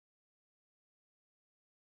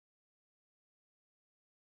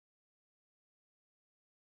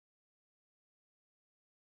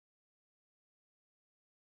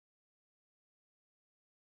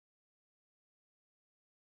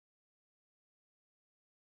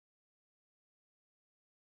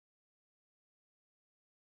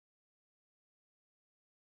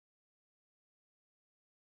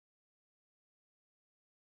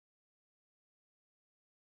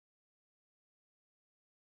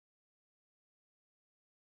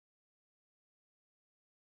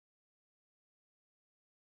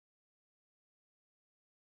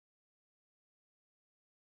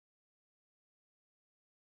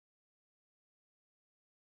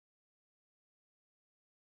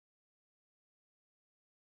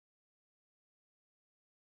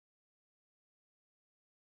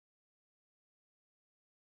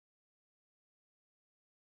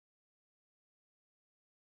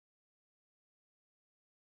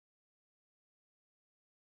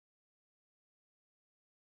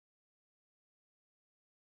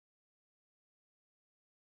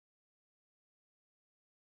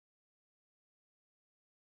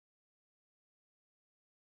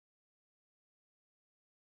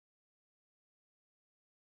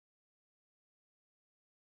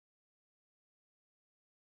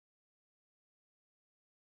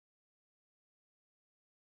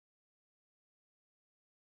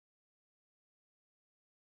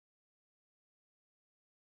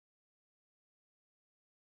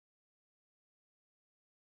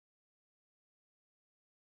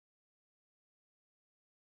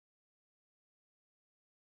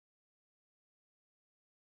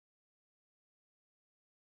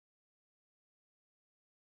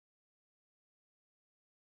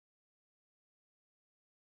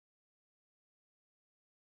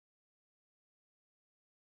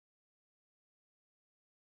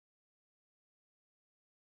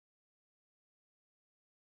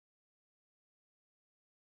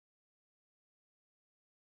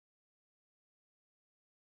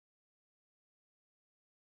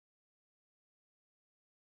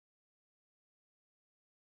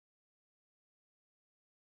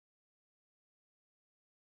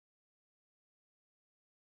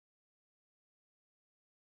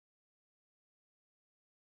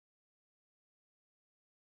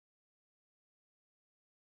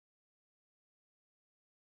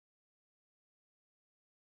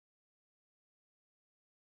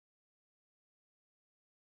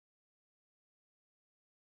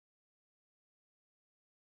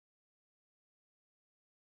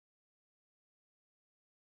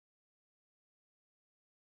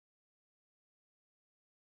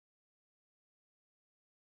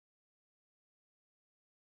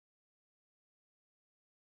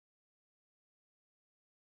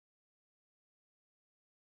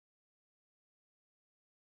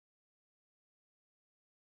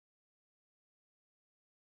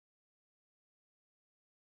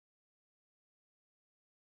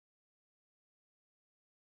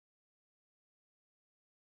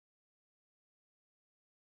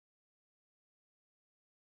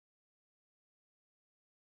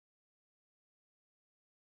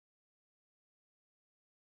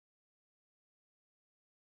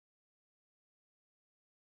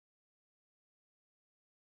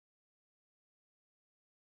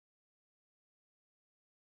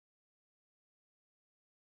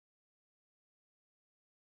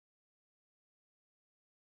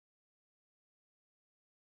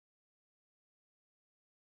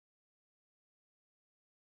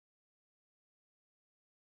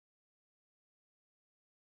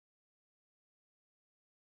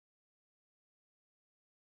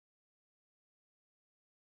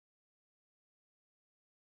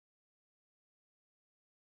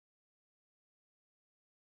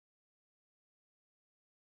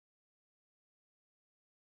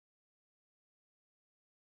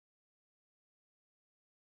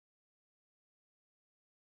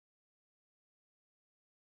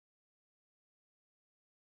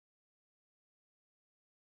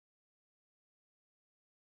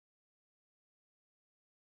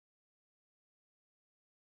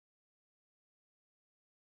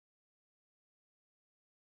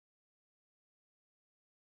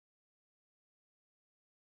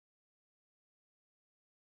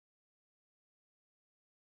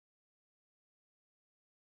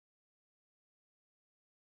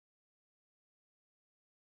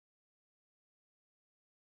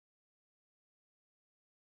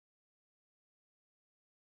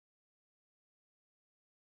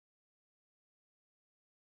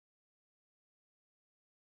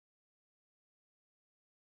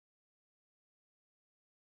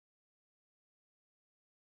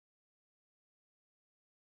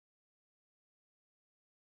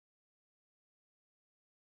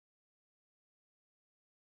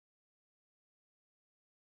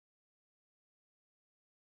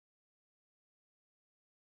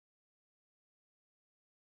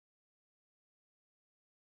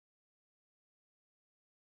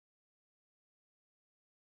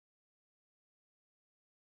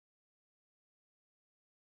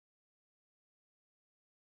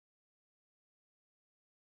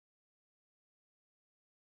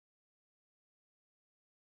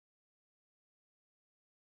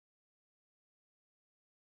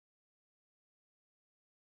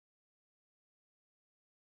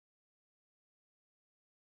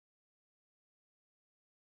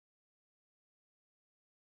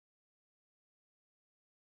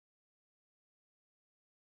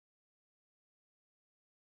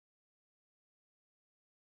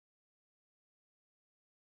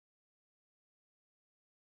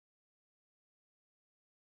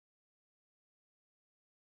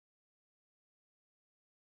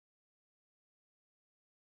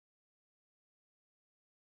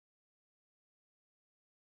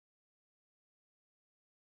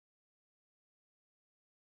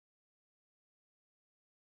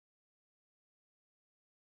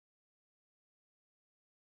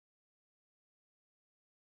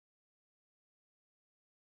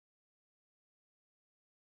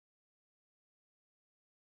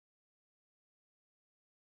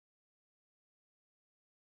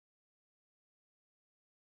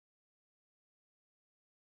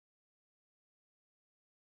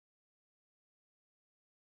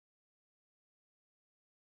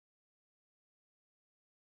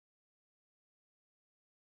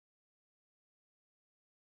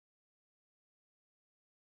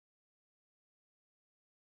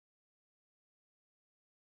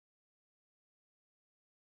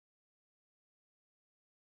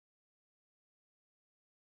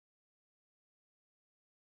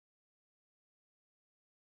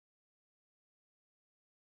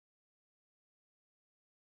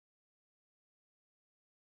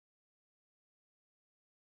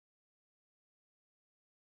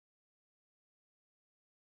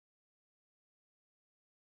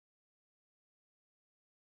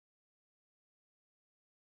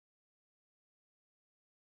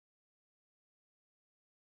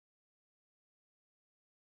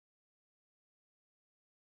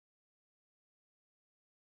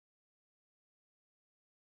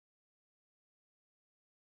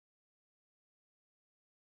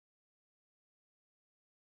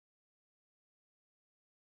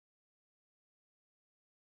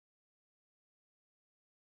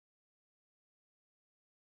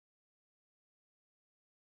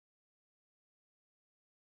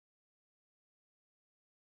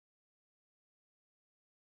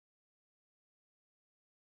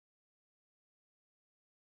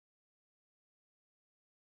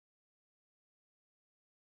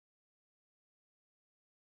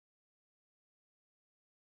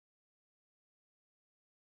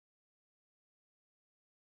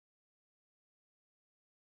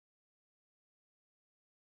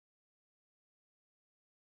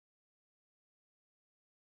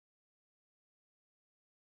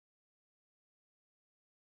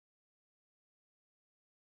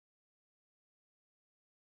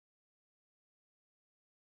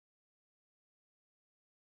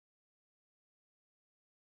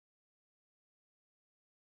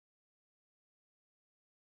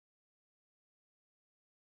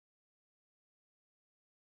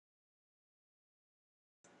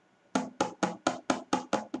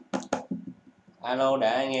Alo,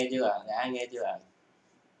 đã nghe chưa ạ? Đã nghe chưa ạ?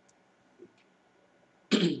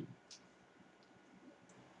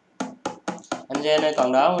 Anh Gen ơi,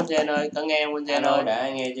 còn đó anh Gen ơi, có nghe không anh Gen ơi? Đã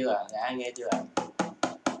nghe chưa ạ? Đã nghe chưa ạ?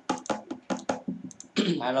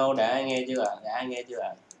 Alo, đã nghe chưa ạ? Đã nghe chưa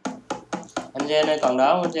ạ? Anh Gen ơi, còn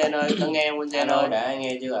đó anh Gen ơi, có nghe không anh Gen ơi? Đã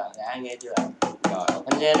nghe chưa ạ? Đã nghe chưa ạ? Rồi,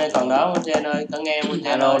 anh Gen ơi, còn đó anh Gen ơi, có nghe không anh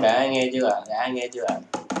Gen ơi? Alo, đã nghe chưa ạ? Đã nghe chưa ạ?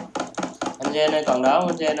 Anh Gen ơi, còn đó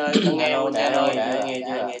anh Gen ơi, có nghe không anh Gen ơi? Đã nghe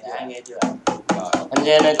chưa ạ? Đã nghe chưa ạ? Rồi, anh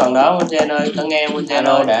Gen ơi, còn đó anh Gen ơi, có nghe không anh Gen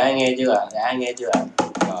ơi? Alo, đã nghe chưa ạ? Đã nghe chưa ạ?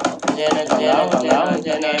 Rồi, anh Gen ơi, còn đó anh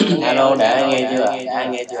Gen ơi, có nghe alo, đã nghe chưa ạ? Đã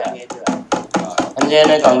nghe chưa ạ? Anh Gen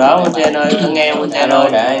ơi, còn đó anh Gen ơi, có nghe không anh Gen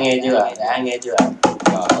ơi? Đã nghe chưa ạ? Đã nghe chưa ạ?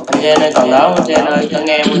 Anh Gen ơi, còn đó anh Gen ơi, có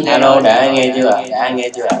nghe không anh Gen ơi? Đã nghe chưa ạ? Đã nghe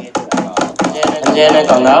chưa ạ? Anh Gen ơi,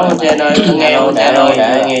 còn đó anh Gen ơi, có nghe không anh Gen ơi?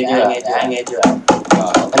 Đã nghe chưa ạ? Đã nghe chưa ạ?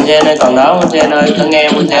 Anh Gen ơi, còn đó anh Gen ơi, có nghe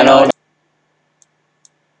không anh Gen ơi?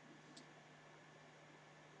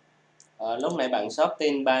 Lúc nãy bạn short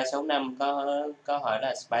tin 365 có hỏi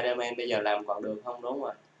là Spider-Man bây giờ làm còn được không, đúng không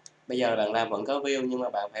ạ? Bây giờ bạn làm vẫn có view nhưng mà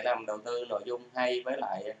bạn phải làm đầu tư nội dung hay, với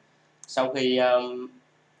lại sau khi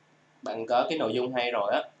bạn có cái nội dung hay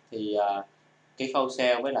rồi á thì cái khâu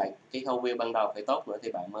sale với lại cái khâu view ban đầu phải tốt nữa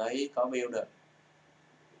thì bạn mới có view được.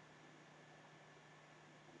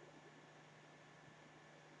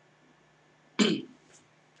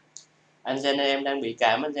 Anh Jen ơi, em đang bị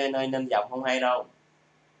cảm anh Jen ơi nên giọng không hay đâu.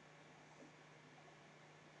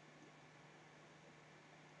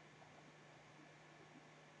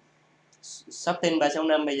 Sắp tin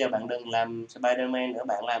 365 bây giờ bạn đừng làm Spider-Man nữa,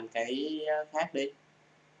 bạn làm cái khác đi.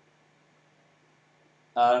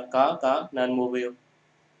 Có nên mua view.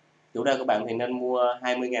 Chủ đề của bạn thì nên mua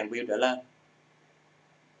 20.000 view trở lên.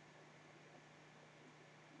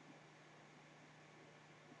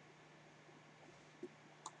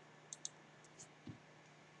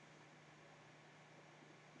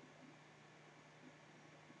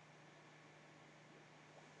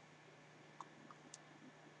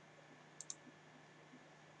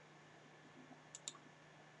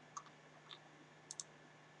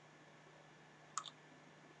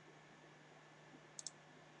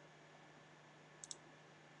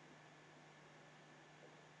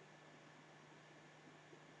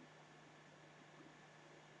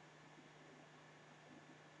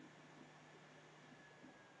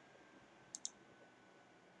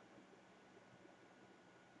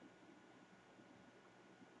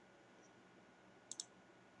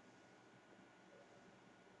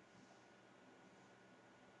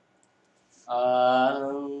 Ờ,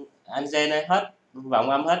 anh Jen ơi, hết vọng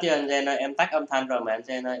âm hết chưa anh Jen ơi? Em tắt âm thanh rồi mà anh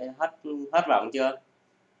Jen ơi, hết hết vọng chưa?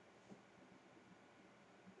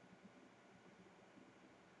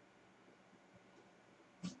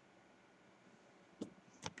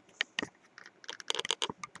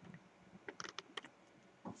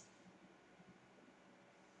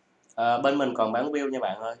 Bên mình còn bán view nha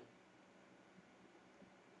bạn ơi.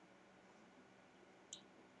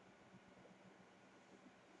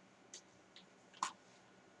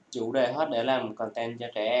 Chủ đề hot để làm content cho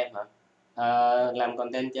trẻ em hả? Làm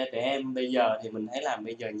content cho trẻ em bây giờ thì mình thấy làm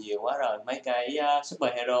bây giờ nhiều quá rồi, mấy cái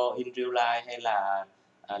superhero in real life hay là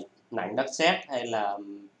nặng đất sét hay là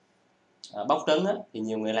bóc trứng á, thì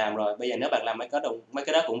nhiều người làm rồi. Bây giờ nếu bạn làm mấy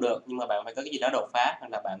cái đó cũng được, nhưng mà bạn phải có cái gì đó đột phá,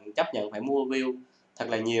 hoặc là bạn chấp nhận phải mua view thật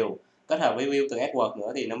là nhiều, kết hợp với view từ AdWords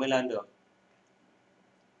nữa thì nó mới lên được.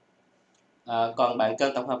 Còn bạn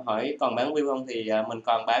kênh tổng hợp hỏi còn bán view không thì mình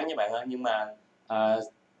còn bán nha bạn ơi, nhưng mà à,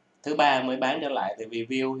 thứ ba mới bán trở lại, tại vì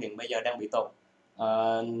view hiện bây giờ đang bị tụt.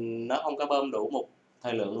 Nó không có bơm đủ một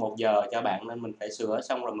thời lượng 1 giờ cho bạn, nên mình phải sửa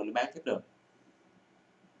xong rồi mình bán tiếp được.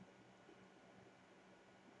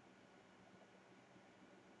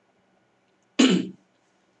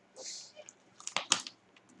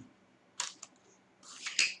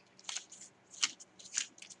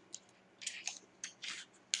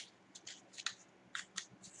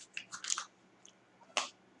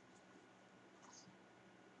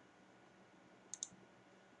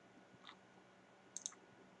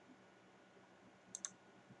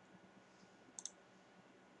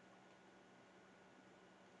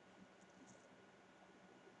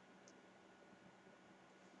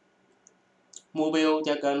 Mua view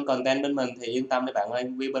cho kênh content bên mình thì yên tâm đi bạn ơi,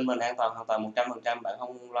 view bên mình an toàn hoàn toàn 100%, bạn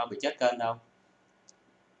không lo bị chết kênh đâu.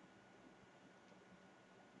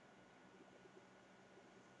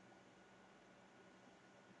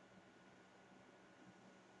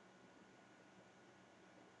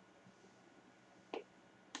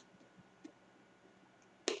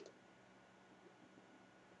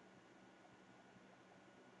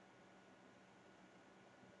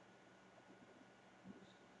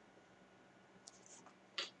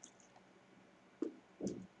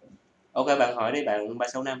 Ok, bạn hỏi đi bạn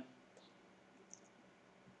 365.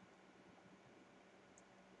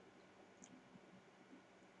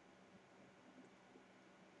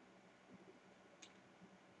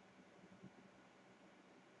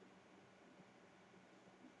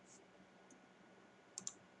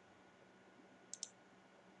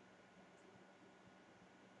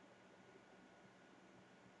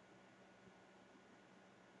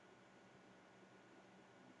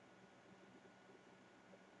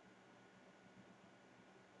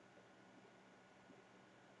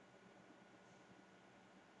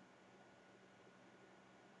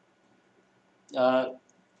 Ờ,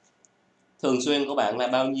 thường xuyên của bạn là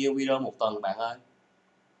bao nhiêu video một tuần bạn ơi?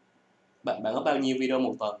 Bạn có bao nhiêu video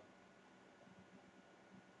một tuần?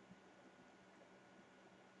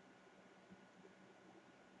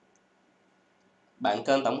 Bạn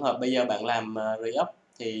kênh tổng hợp bây giờ bạn làm re-up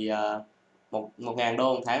thì một ngàn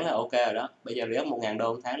đô một tháng là ok rồi đó. Bây giờ re-up 1.000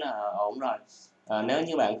 đô một tháng là ổn rồi. Nếu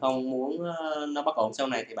như bạn không muốn nó bất ổn sau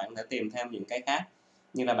này thì bạn sẽ tìm thêm những cái khác,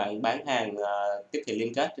 như là bạn bán hàng tiếp thị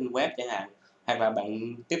liên kết trên web chẳng hạn, hoặc là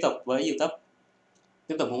bạn tiếp tục với YouTube,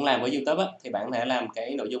 tiếp tục muốn làm với YouTube á, thì bạn có thể làm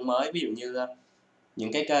cái nội dung mới, ví dụ như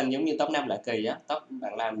những cái kênh giống như top 5 lạ kỳ á,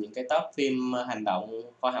 bạn làm những cái top phim hành động,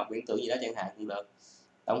 khoa học viễn tưởng gì đó chẳng hạn cũng được,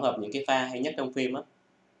 tổng hợp những cái pha hay nhất trong phim á.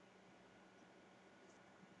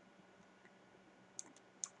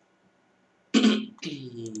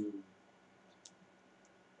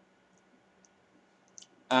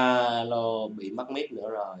 Alo, bị mất mic nữa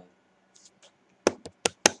rồi.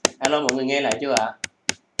 Alo, mọi người nghe lại chưa ạ?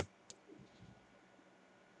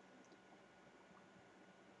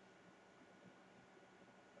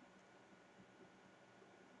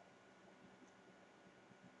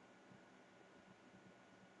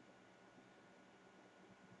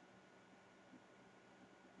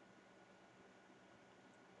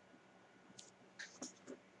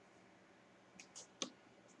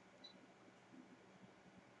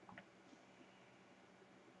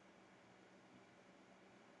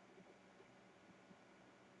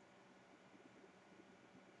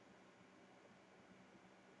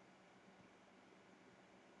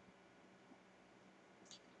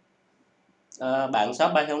 Bạn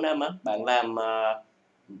shop 365 á, bạn làm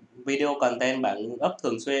video content, bạn up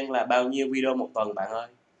thường xuyên là bao nhiêu video một tuần bạn ơi?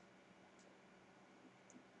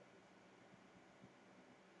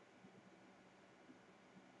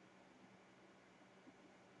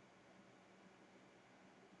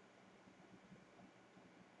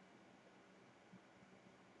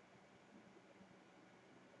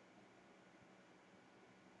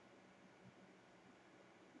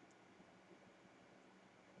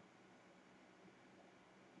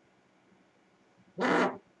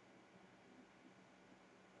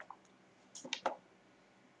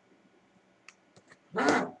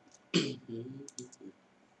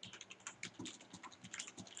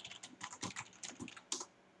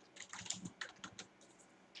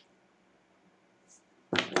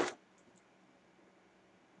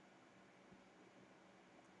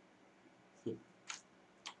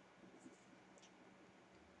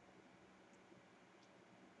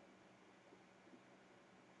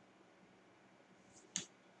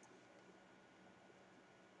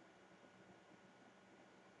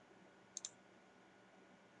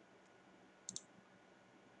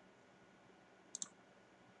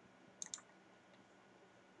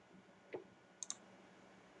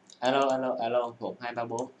 Alo, alo, alo,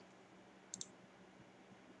 1234.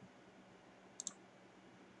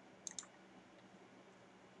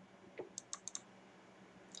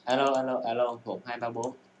 Alo, alo, alo,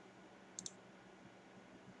 1234.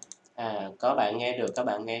 Có bạn nghe được, các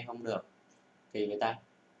bạn nghe không được. Kỳ người ta.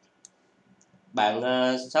 Bạn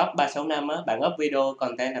shop 365 á, bạn up video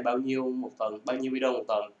content là bao nhiêu một tuần, bao nhiêu video một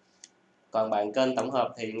tuần? Còn bạn kênh tổng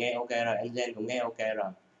hợp thì nghe ok rồi, anh Gen cũng nghe ok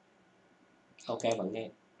rồi. Ok, bạn nghe.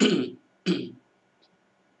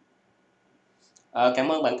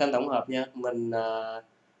 Cảm ơn bạn kênh tổng hợp nha.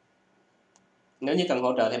 Nếu như cần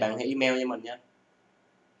hỗ trợ thì bạn hãy email cho mình nha.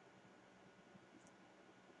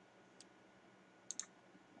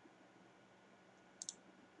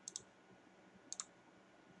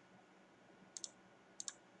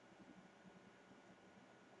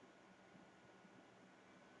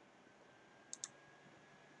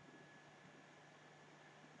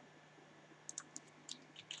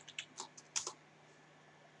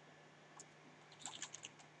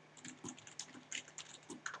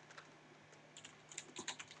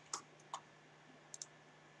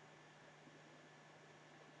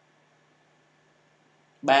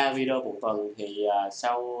 3 video một tuần thì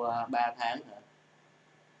sau 3 tháng hả?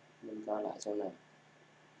 Mình coi lại xem nào.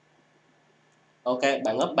 Ok,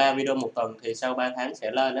 bạn up 3 video một tuần thì sau 3 tháng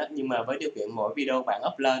sẽ lên á, nhưng mà với điều kiện mỗi video bạn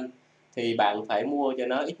up lên thì bạn phải mua cho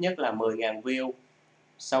nó ít nhất là 10.000 view,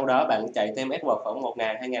 sau đó bạn chạy thêm AdWords khoảng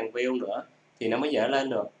 1.000, 2.000 view nữa thì nó mới dễ lên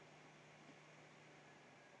được.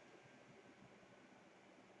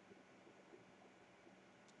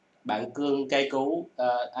 Bạn Cương cây cú,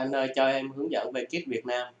 anh ơi cho em hướng dẫn về kit Việt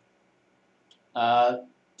Nam.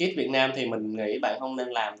 Kit Việt Nam thì mình nghĩ bạn không nên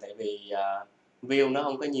làm tại vì view nó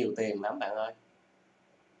không có nhiều tiền lắm bạn ơi.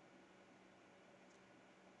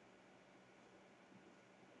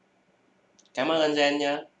 Cảm ơn anh Jen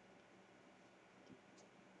nha.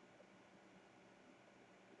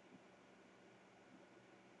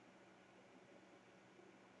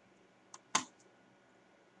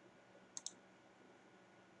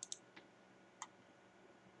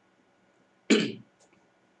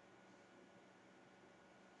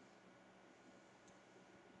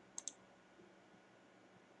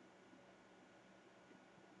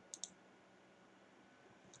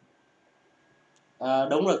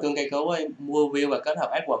 Đúng rồi Cương cây cú ơi, mua view và kết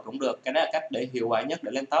hợp AdWords cũng được, cái đó là cách để hiệu quả nhất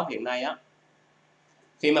để lên top hiện nay á.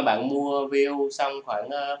 Khi mà bạn mua view xong khoảng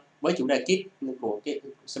với chủ đề kit của cái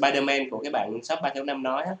Spider-Man của cái bạn shop 3.5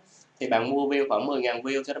 nói á, thì bạn mua view khoảng 10.000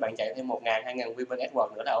 view, sau đó bạn chạy thêm 1.000, 2.000 view bên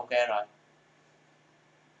AdWords nữa là ok rồi.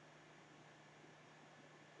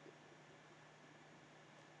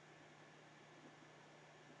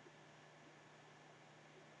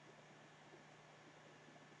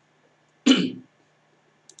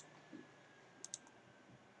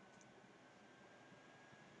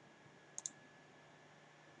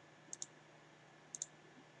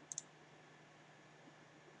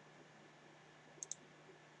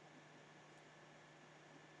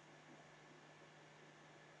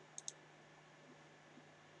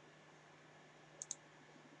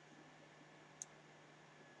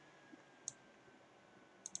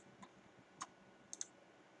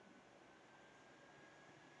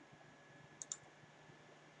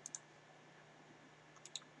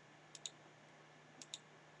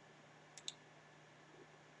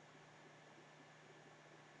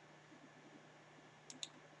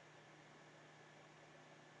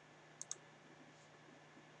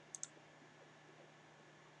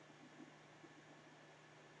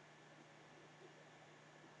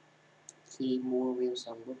 Khi mua view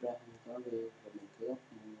xong bước ra không có view rồi mình cứ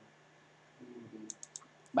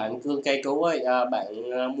bạn Cương cây cú ơi, bạn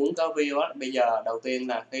muốn có view á, bây giờ đầu tiên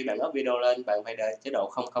là khi bạn up video lên bạn phải để chế độ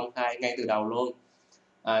không công khai ngay từ đầu luôn.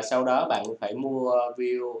 Sau đó bạn phải mua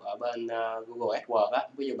view ở bên Google AdWords á,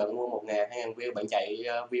 ví dụ bạn mua 1.000, 2.000 view, bạn chạy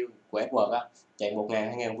view của AdWords á, chạy 1.000,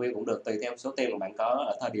 2.000 view cũng được tùy theo số tiền mà bạn có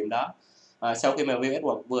ở thời điểm đó. Sau khi mà view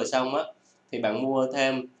AdWords vừa xong á, thì bạn mua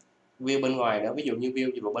thêm view bên ngoài nữa, ví dụ như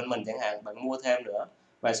view dịch vụ bên mình chẳng hạn, bạn mua thêm nữa.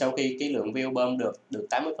 Và sau khi cái lượng view bơm được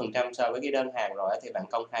 80% so với cái đơn hàng rồi thì bạn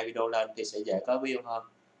công khai video lên thì sẽ dễ có view hơn.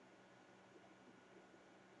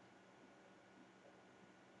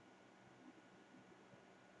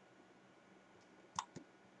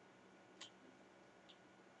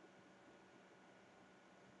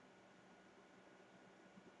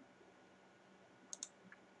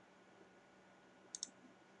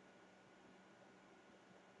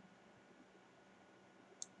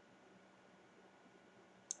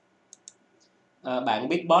 Bạn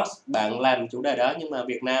Big Boss, bạn làm chủ đề đó nhưng mà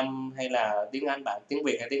Việt Nam hay là tiếng Anh bạn, tiếng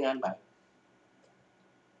Việt hay tiếng Anh bạn?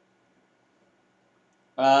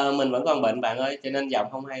 Mình vẫn còn bệnh bạn ơi, cho nên giọng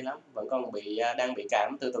không hay lắm, vẫn còn đang bị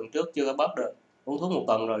cảm từ tuần trước chưa có bớt được, uống thuốc một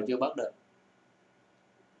tuần rồi chưa bớt được.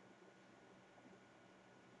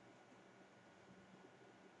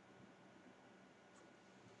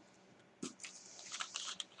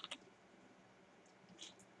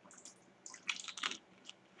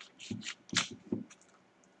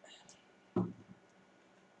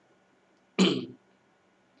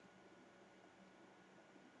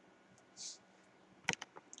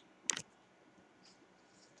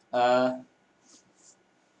 Ờ,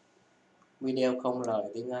 Video không lời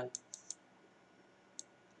tiếng Anh.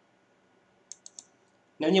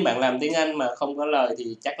 Nếu như bạn làm tiếng Anh mà không có lời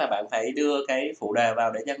thì chắc là bạn phải đưa cái phụ đề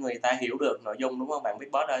vào để cho người ta hiểu được nội dung, đúng không bạn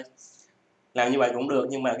Big Boss ơi? Làm như vậy cũng được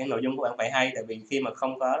nhưng mà cái nội dung của bạn phải hay, tại vì khi mà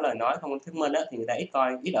không có lời nói, không có thuyết minh á, thì người ta ít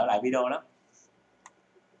coi, ít ở lại video lắm.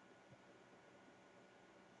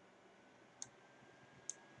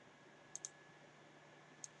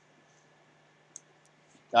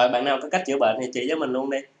 Rồi bạn nào có cách chữa bệnh thì chỉ cho mình luôn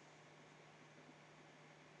đi.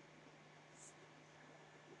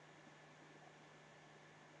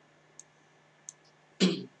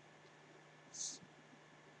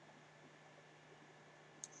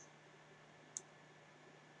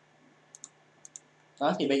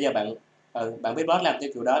 Đó thì bây giờ bạn Big Boss làm theo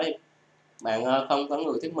kiểu đó đi. Bạn không có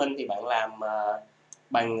người thuyết minh thì bạn làm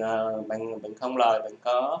bằng không lời, bạn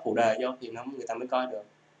có phụ đề vô thì người ta mới coi được.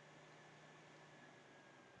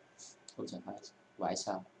 Ôi trời ơi, vậy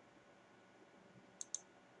sao?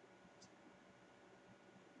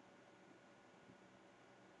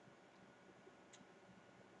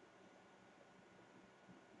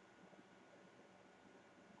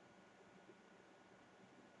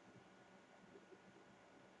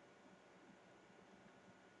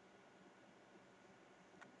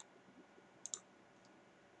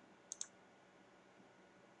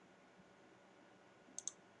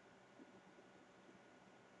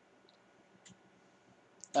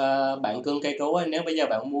 Bạn cưng cây cú ơi, nếu bây giờ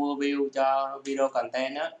bạn mua view cho video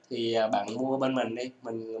content á, thì bạn mua bên mình đi,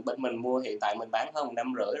 bên mình mua hiện tại mình bán hơn 1,5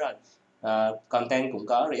 năm rồi. Content cũng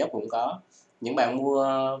có, re-up cũng có. Những bạn mua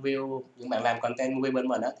view, những bạn làm content mua view bên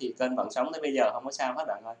mình á, thì kênh vẫn sống tới bây giờ không có sao hết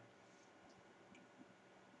bạn ơi.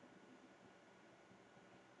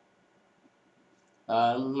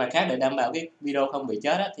 Mặt khác để đảm bảo cái video không bị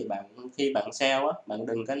chết á, thì khi bạn SEO á, bạn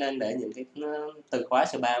đừng có nên để những cái từ khóa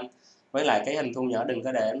spam, với lại cái hình thu nhỏ đừng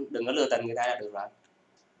có lừa tình người ta là được rồi.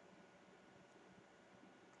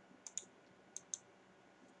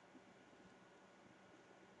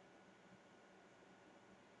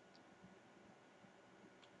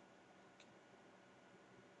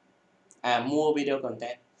 Mua video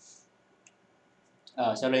content.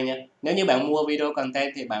 Sorry nha. Nếu như bạn mua video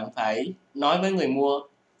content thì bạn phải nói với người mua,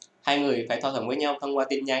 hai người phải thỏa thuận với nhau thông qua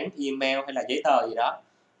tin nhắn, email hay là giấy tờ gì đó.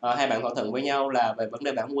 Hai bạn thỏa thuận với nhau là về vấn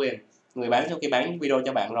đề bản quyền. Người bán sau khi bán video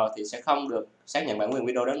cho bạn rồi thì sẽ không được xác nhận bản quyền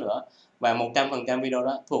video đó nữa, và 100% video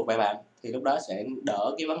đó thuộc về bạn, thì lúc đó sẽ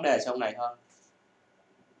đỡ cái vấn đề sau này hơn.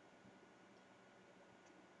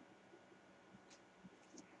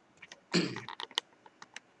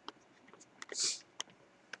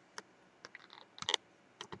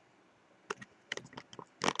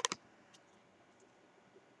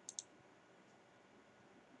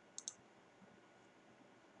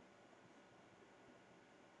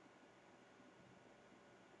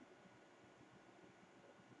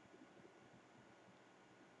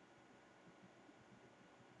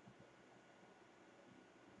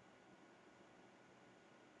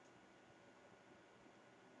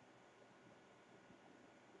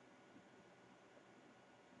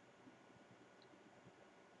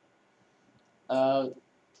 Ờ,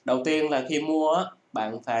 Đầu tiên là khi mua á,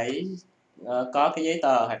 bạn phải có cái giấy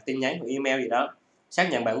tờ hoặc tin nhắn hoặc email gì đó xác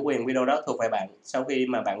nhận bản quyền video đó thuộc về bạn, sau khi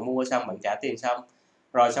mà bạn mua xong, bạn trả tiền xong.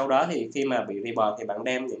 Rồi sau đó thì khi mà bị report thì bạn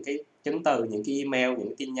đem những cái chứng từ, những cái email, những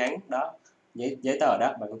cái tin nhắn đó, giấy tờ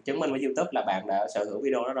đó, bạn chứng minh với YouTube là bạn đã sở hữu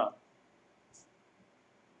video đó rồi.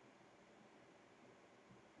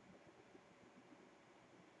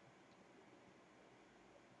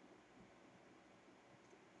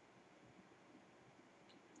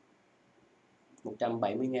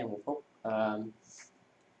 $170.000 một phút.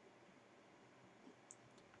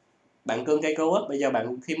 Bạn cưng cây cú á, bây giờ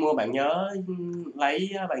khi mua bạn nhớ lấy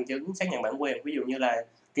bằng chứng xác nhận bản quyền, ví dụ như là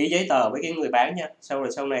ký giấy tờ với cái người bán nha,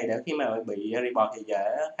 sau này để khi mà bị report thì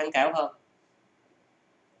dễ kháng cáo hơn.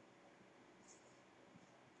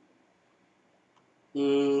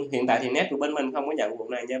 Hiện tại thì net của bên mình không có nhận vụ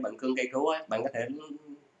này nha bạn cưng cây cú á, bạn có thể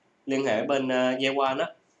liên hệ bên Yeowon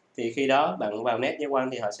á, thì khi đó bạn vào net Yeowon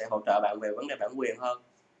thì họ sẽ hỗ trợ bạn về vấn đề bản quyền hơn.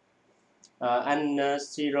 Anh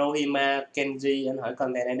Shirohima Kenji, anh hỏi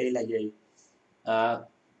Content ID là gì?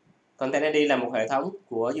 Content ID là một hệ thống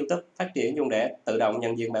của YouTube phát triển dùng để tự động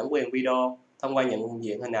nhận diện bản quyền video thông qua nhận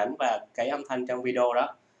diện hình ảnh và cái âm thanh trong video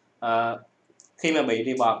đó. Khi mà bị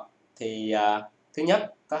report thì thứ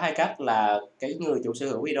nhất có hai cách là cái người chủ sở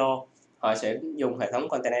hữu video họ sẽ dùng hệ thống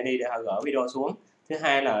Content ID để họ gỡ video xuống. Thứ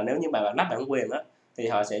hai là nếu như bạn lắp bản quyền á, thì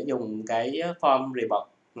họ sẽ dùng cái form report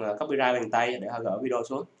copyright bằng tay để họ gỡ video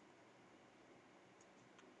xuống.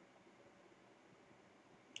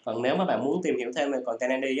 Còn nếu mà bạn muốn tìm hiểu thêm về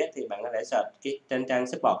Content ID á, thì bạn có thể search trên trang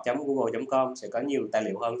support.google.com, sẽ có nhiều tài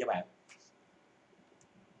liệu hơn cho bạn.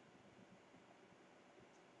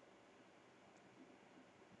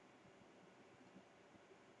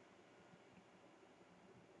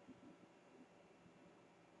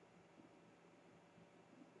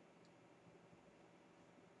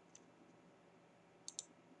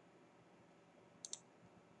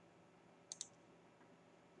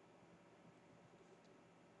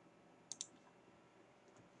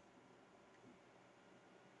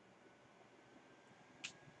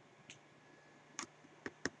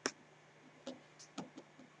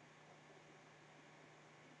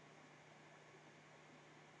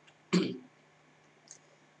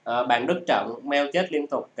 Bạn Đức Trọng, mail chết liên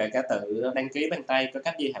tục kể cả tự đăng ký bằng tay, có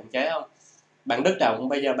cách gì hạn chế không? Bạn Đức Trọng,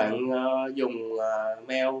 bây giờ bạn dùng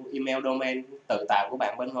email domain tự tạo của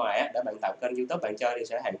bạn bên ngoài á, để bạn tạo kênh YouTube bạn chơi thì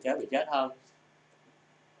sẽ hạn chế bị chết hơn.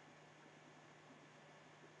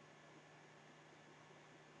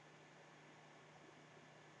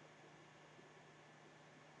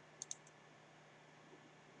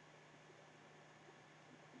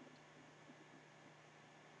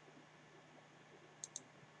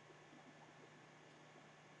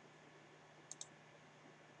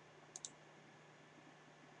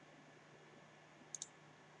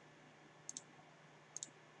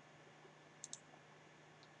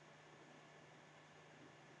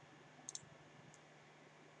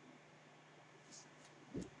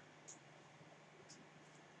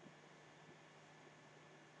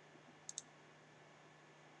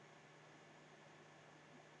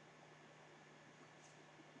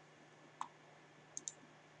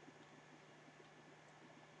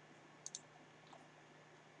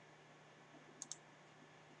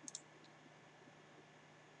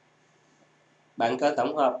 Bạn cơ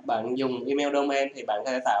tổng hợp, bạn dùng email domain thì bạn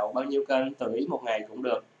có thể tạo bao nhiêu kênh tùy ý một ngày cũng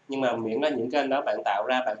được, nhưng mà miễn là những kênh đó bạn tạo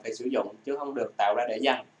ra bạn phải sử dụng, chứ không được tạo ra để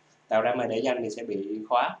dành. Tạo ra mà để dành thì sẽ bị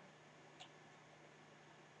khóa.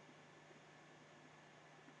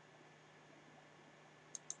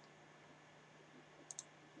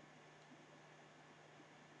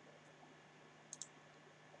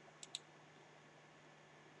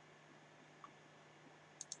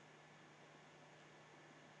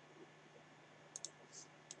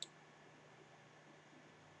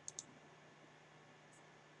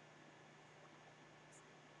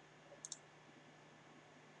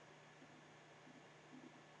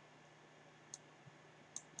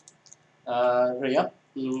 Re-up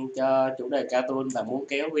cho chủ đề cartoon và muốn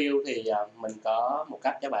kéo view thì mình có một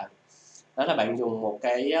cách cho bạn. Đó là bạn dùng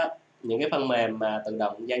những cái phần mềm mà tự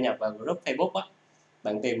động gia nhập vào group Facebook á.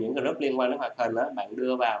 Bạn tìm những group liên quan đến hoạt hình á, bạn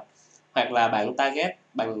đưa vào. Hoặc là bạn target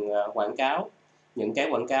bằng quảng cáo. Những cái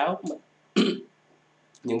quảng cáo,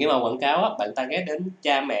 những cái màu quảng cáo á, bạn target đến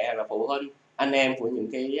cha mẹ hoặc là phụ huynh, anh em của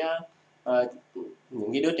ờ,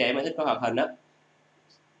 những cái đứa trẻ mà thích có hoạt hình á.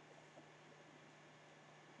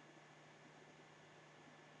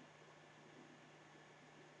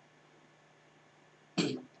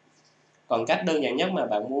 Còn cách đơn giản nhất mà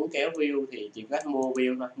bạn muốn kéo view thì chỉ có cách mua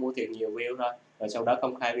view thôi, mua thiệt nhiều view thôi, rồi sau đó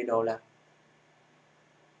công khai video lên.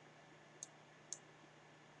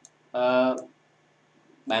 Ờ,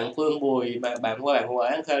 bạn Phương Bùi, bạn của bạn Hồ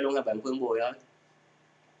An Khê luôn là bạn Phương Bùi ơi.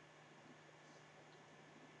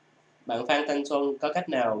 Bạn Phan Thanh Xuân, có cách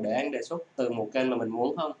nào để anh đề xuất từ một kênh mà mình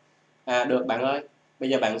muốn không? Được bạn ơi. Bây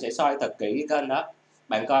giờ bạn sẽ soi thật kỹ cái kênh đó.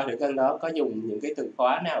 Bạn coi thử kênh đó có dùng những cái từ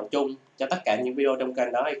khóa nào chung cho tất cả những video trong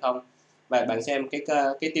kênh đó hay không. Và bạn xem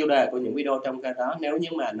cái tiêu đề của những video trong kênh đó, nếu như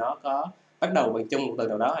mà nó có bắt đầu bằng chung một từ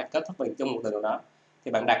nào đó hoặc kết thúc bằng chung một từ nào đó,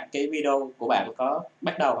 thì bạn đặt cái video của bạn có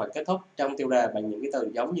bắt đầu hoặc kết thúc trong tiêu đề bằng những cái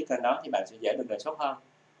từ giống như kênh đó thì bạn sẽ dễ được đề xuất hơn.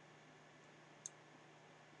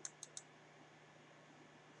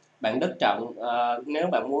 Bạn Đức Trọng, nếu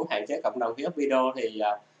bạn muốn hạn chế cộng đồng khi up video thì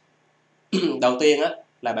đầu tiên á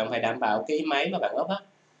là bạn phải đảm bảo cái máy mà bạn up á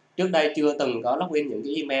trước đây chưa từng có login những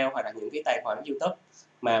cái email hoặc là những cái tài khoản YouTube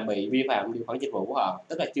mà bị vi phạm điều khoản dịch vụ của họ,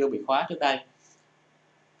 tức là chưa bị khóa trước đây.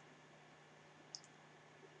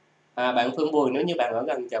 Bạn Phương Bùi, nếu như bạn ở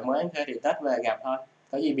gần chợ mới An Khê thì Tết về gặp thôi,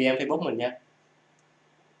 có gì PM Facebook mình nha.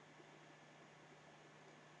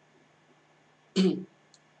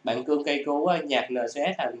 Bạn Cương Cây Cú, nhạc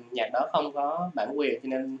NCS là nhạc đó không có bản quyền cho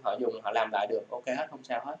nên họ làm lại được, ok hết, không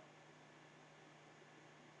sao hết.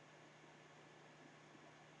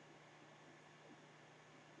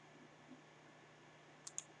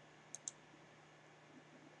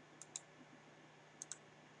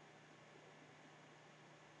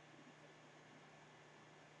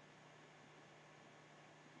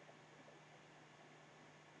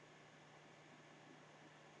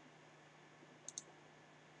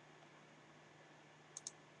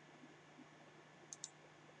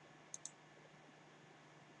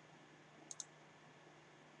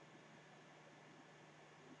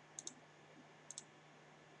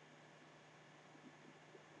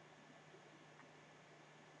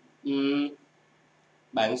 Ừm,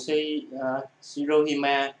 bạn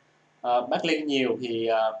Shirohima, backlink nhiều thì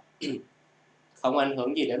không ảnh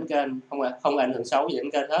hưởng gì đến kênh, không ảnh hưởng xấu gì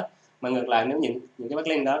đến kênh hết, mà ngược lại nếu những cái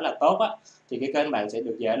backlink đó là tốt á thì cái kênh bạn sẽ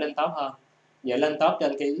được dễ lên top hơn, dễ lên top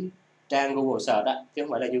trên cái trang Google Search đó chứ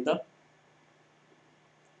không phải là YouTube.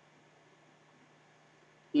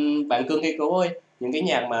 Bạn Cương Cây Cú ơi, những cái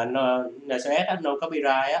nhạc mà NCS á, no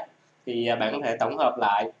copyright á, thì bạn có thể tổng hợp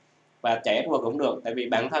lại và chạy qua cũng được, tại vì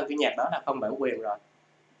bản thân cái nhạc đó là không bản quyền rồi.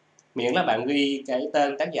 Miễn là bạn ghi cái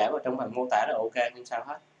tên tác giả vào trong phần mô tả là ok, không sao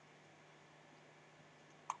hết.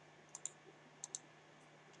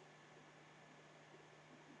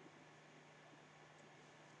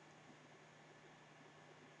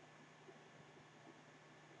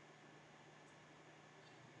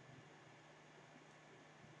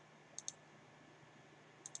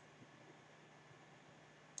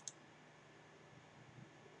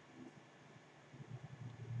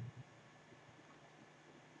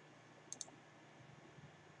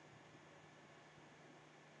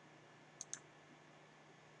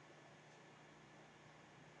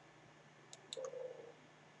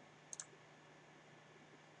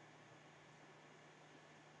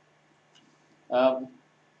 Ờ,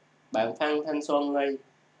 bạn Phan Thanh Xuân ơi,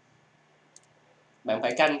 bạn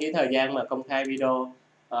phải canh cái thời gian mà công khai video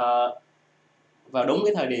vào đúng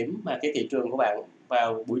cái thời điểm mà cái thị trường của bạn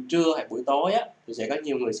vào buổi trưa hoặc buổi tối á, thì sẽ có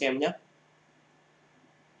nhiều người xem nhất.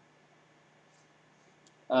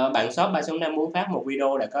 Bạn shop 365 muốn phát một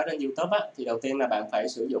video đã có trên YouTube á, thì đầu tiên là bạn phải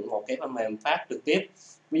sử dụng một cái phần mềm phát trực tiếp,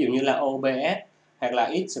 ví dụ như là OBS hoặc là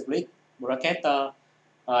XSplit Broadcaster.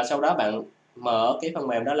 Sau đó bạn mở cái phần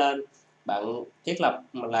mềm đó lên, bạn thiết lập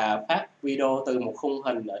là phát video từ một khung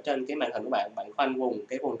hình ở trên cái màn hình của bạn, bạn khoanh vùng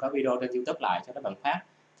cái vùng có video trên YouTube lại, sau đó bạn phát,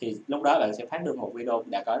 thì lúc đó bạn sẽ phát được một video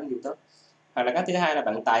đã có trên YouTube. Hoặc là cách thứ hai là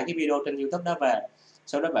bạn tải cái video trên YouTube đó về,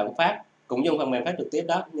 sau đó bạn phát cũng dùng phần mềm phát trực tiếp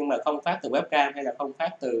đó, nhưng mà không phát từ webcam hay là không phát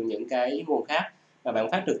từ những cái nguồn khác, mà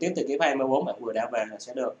bạn phát trực tiếp từ cái file MP4 bạn vừa download về là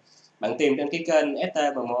sẽ được. Bạn tìm trên cái kênh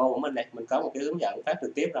STMMO của mình này, mình có một cái hướng dẫn phát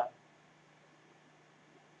trực tiếp rồi.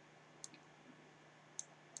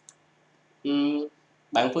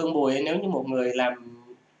 Bạn Phương Bùi, nếu như một người làm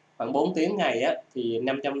khoảng 4 tiếng ngày á, thì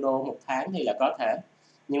 500 đô một tháng thì là có thể,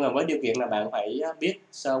 nhưng mà với điều kiện là bạn phải biết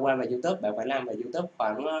sơ qua về YouTube, bạn phải làm về YouTube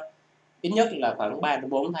khoảng ít nhất là khoảng 3 đến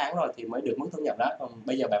 4 tháng rồi thì mới được mức thu nhập đó, còn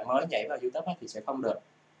bây giờ bạn mới nhảy vào YouTube á, thì sẽ không được.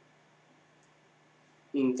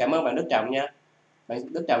 Cảm ơn bạn Đức Trọng nha. Bạn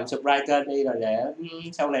Đức Trọng subscribe kênh đi, rồi để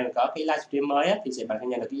sau này có cái livestream mới á, thì bạn sẽ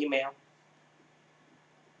nhận được cái email.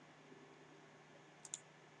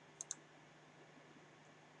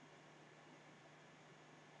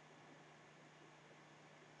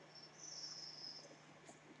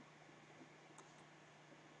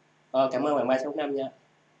 Cảm ơn bạn 365 nha.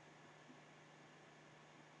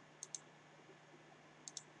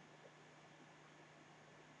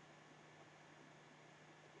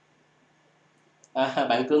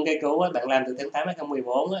 Bạn Cương Cây Cứu á, bạn làm từ tháng 8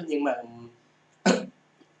 2014 á, nhưng mà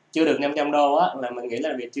chưa được 500 đô á, là mình nghĩ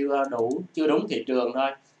là vì chưa đúng thị trường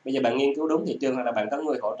thôi. Bây giờ bạn nghiên cứu đúng thị trường hoặc là bạn có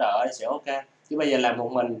người hỗ trợ thì sẽ ok, chứ bây giờ làm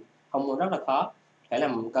một mình không, rất là khó. Phải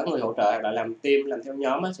làm có người hỗ trợ hoặc là làm team, làm theo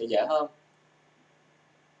nhóm á, sẽ dễ hơn.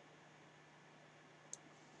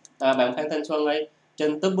 Bạn Phan Thanh Xuân ơi,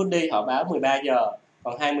 trên Top Buddy họ báo 13 giờ,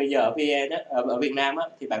 còn 20 giờ ở VN á, ở Việt Nam á,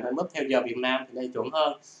 thì bạn nên bấm theo giờ Việt Nam thì đây chuẩn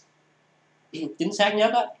hơn. Chính xác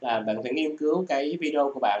nhất á, là bạn phải nghiên cứu cái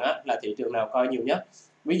video của bạn á, là thị trường nào coi nhiều nhất.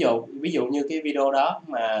 Ví dụ như cái video đó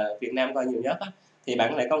mà Việt Nam coi nhiều nhất á, thì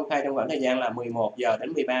bạn có thể công khai trong khoảng thời gian là 11 giờ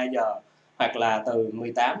đến 13 giờ, hoặc là từ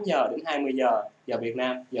 18 giờ đến 20 giờ giờ Việt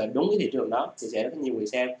Nam, giờ đúng cái thị trường đó thì sẽ rất nhiều người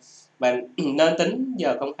xem. Bạn nên tính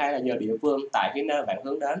giờ công khai là giờ địa phương tại cái nơi bạn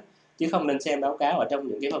hướng đến, chứ không nên xem báo cáo ở trong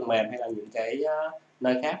những cái phần mềm hay là những cái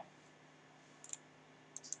nơi khác.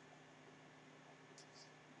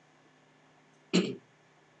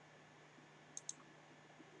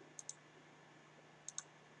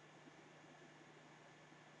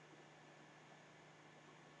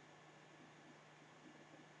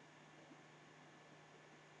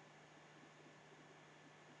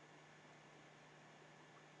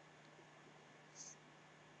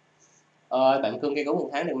 Bạn cưng cây cú một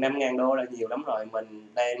tháng được 5.000 đô là nhiều lắm rồi, mình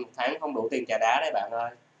đây một tháng không đủ tiền trà đá đấy bạn ơi.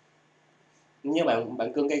 Nếu bạn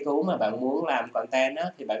bạn cưng cây cú mà bạn muốn làm content á,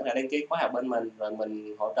 thì bạn có thể đăng ký khóa học bên mình, rồi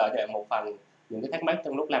mình hỗ trợ cho bạn một phần những cái thắc mắc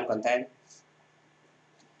trong lúc làm content.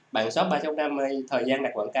 Bạn shop 365 thời gian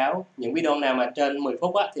đặt quảng cáo, những video nào mà trên 10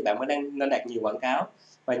 phút á, thì bạn mới nên đặt nhiều quảng cáo,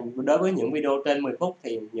 và đối với những video trên 10 phút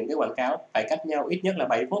thì những cái quảng cáo phải cách nhau ít nhất là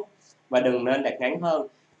 7 phút, và đừng nên đặt ngắn hơn.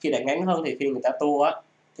 Khi đặt ngắn hơn thì khi người ta tua á,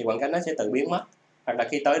 thì quảng cáo nó sẽ tự biến mất, hoặc là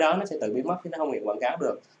khi tới đó nó sẽ tự biến mất chứ nó không hiện quảng cáo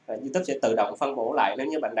được, và YouTube sẽ tự động phân bổ lại nếu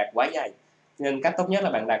như bạn đặt quá dày. Nên cách tốt nhất là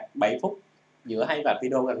bạn đặt 7 phút giữa hai loạt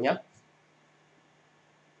video gần nhất.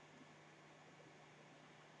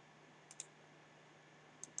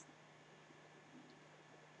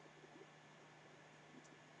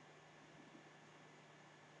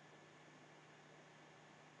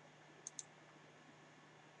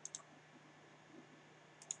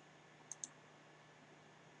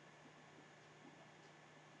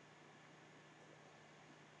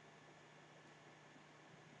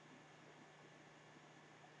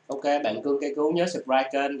 Ok, bạn cưng cây cứu nhớ subscribe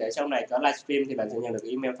kênh để sau này có livestream thì bạn sẽ nhận được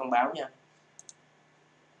email thông báo nha.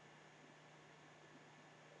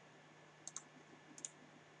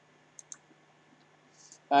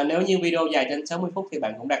 Nếu như video dài trên 60 phút thì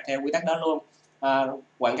bạn cũng đặt theo quy tắc đó luôn.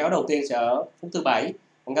 Quảng cáo đầu tiên sẽ ở phút thứ 7,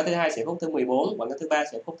 quảng cáo thứ hai sẽ phút thứ 14, quảng cáo thứ ba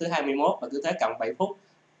sẽ phút thứ 21 và cứ thế cộng 7 phút.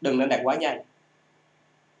 Đừng nên đặt quá nhanh.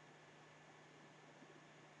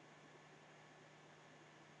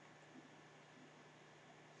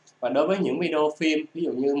 Và đối với những video phim ví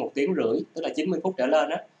dụ như 1 tiếng rưỡi tức là 90 phút trở lên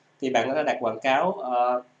á, thì bạn có thể đặt quảng cáo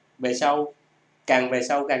về sau, càng về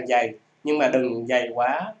sau càng dày, nhưng mà đừng dày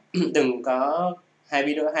quá, đừng có hai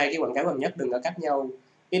cái quảng cáo gần nhất đừng có cách nhau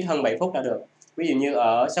ít hơn 7 phút là được. Ví dụ như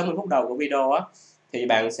ở 60 phút đầu của video á, thì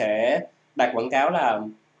bạn sẽ đặt quảng cáo là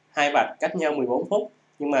 2 vạch cách nhau 14 phút,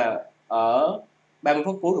 nhưng mà ở 30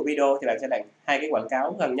 phút cuối của video thì bạn sẽ đặt hai cái quảng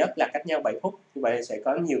cáo gần nhất là cách nhau 7 phút, như vậy sẽ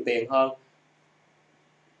có nhiều tiền hơn.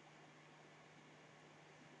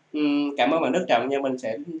 Cảm ơn bạn Đức Trọng nha, mình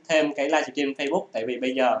sẽ thêm cái livestream Facebook, tại vì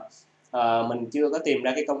bây giờ mình chưa có tìm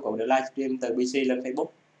ra cái công cụ để livestream từ PC lên Facebook,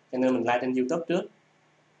 cho nên mình live trên YouTube trước.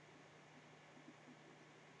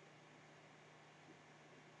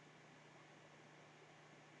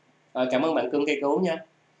 Cảm ơn bạn cưng cây cứu nha.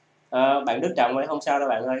 Bạn Đức Trọng ơi, không sao đâu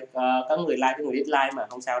bạn ơi, có người like có người dislike mà,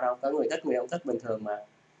 không sao đâu, có người thích người không thích bình thường mà.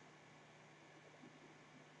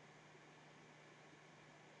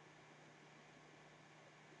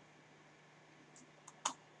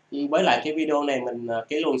 Với lại cái video này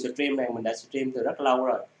cái luồng stream này mình đã stream từ rất lâu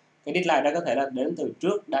rồi, cái dislike đó có thể là đến từ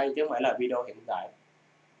trước đây chứ không phải là video hiện tại.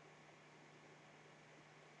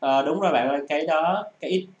 Đúng rồi bạn ơi, cái đó,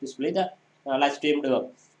 cái ít split á, livestream được,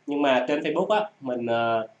 nhưng mà trên Facebook á, mình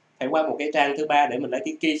phải qua một cái trang thứ ba để mình lấy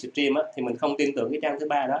cái key stream á, thì mình không tin tưởng cái trang thứ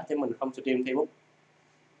ba đó, chứ mình không stream Facebook.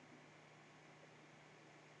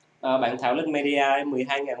 Bạn Thảo Linh Media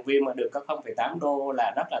 12.000 view mà được có 0,8 đô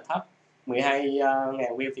là rất là thấp.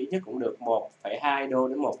 12.000 view thì ít nhất cũng được 1,2 đô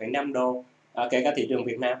đến 1,5 đô, kể cả thị trường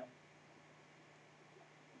Việt Nam.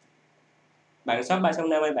 Bạn shop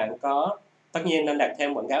 365 ơi, bạn có tất nhiên nên đặt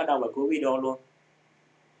thêm quảng cáo ở đầu và cuối video luôn.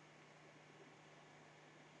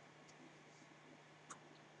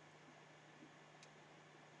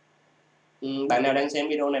 Bạn nào đang xem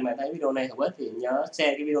video này mà thấy video này hữu ích thì nhớ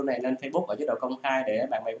share cái video này lên Facebook ở chế độ công khai để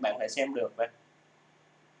bạn bè của bạn có thể xem được.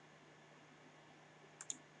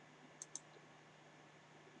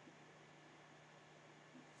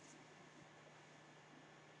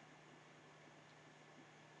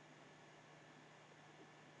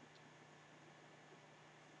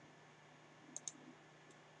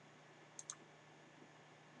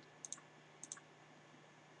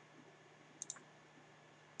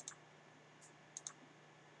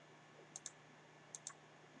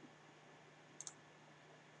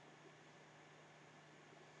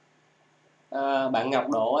 Bạn Ngọc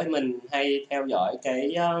Đỗ ơi, mình hay theo dõi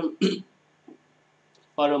cái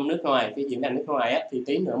forum nước ngoài, cái diễn đàn nước ngoài á, thì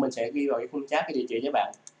tí nữa mình sẽ ghi vào cái khung chat cái địa chỉ cho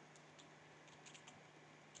bạn.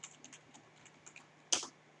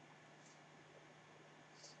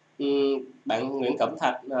 Bạn Nguyễn Cẩm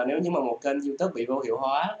Thạch, nếu như mà một kênh YouTube bị vô hiệu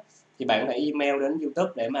hóa thì bạn có thể email đến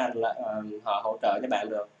YouTube để mà họ hỗ trợ cho bạn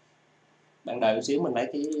được. Bạn đợi một xíu mình lấy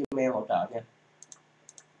cái email hỗ trợ nha.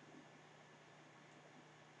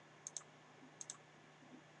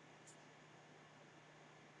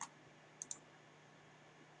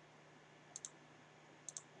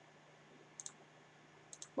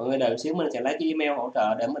 Mọi người đợi một xíu mình sẽ lấy cái email hỗ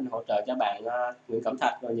trợ để mình hỗ trợ cho bạn Nguyễn Cẩm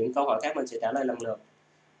Thạch, rồi những câu hỏi khác mình sẽ trả lời lần lượt.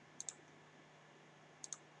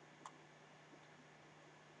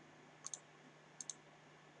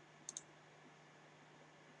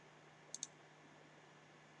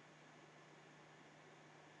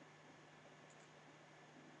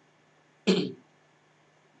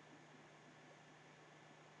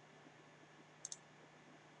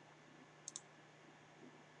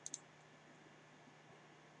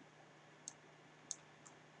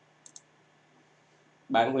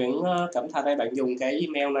 Bạn Nguyễn Cẩm Thạch đây, bạn dùng cái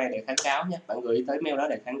email này để kháng cáo nhé, bạn gửi tới mail đó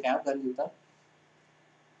để kháng cáo kênh YouTube.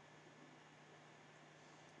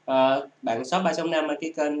 Bạn shop 365 ở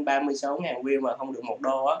cái kênh 36.000 view mà không được 1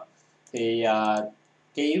 đô á, thì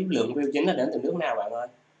cái lượng view chính là đến từ nước nào bạn ơi?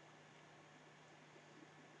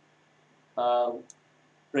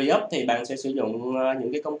 Re-up thì bạn sẽ sử dụng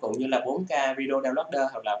những cái công cụ như là 4K video downloader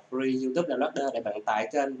hoặc là free YouTube downloader để bạn tải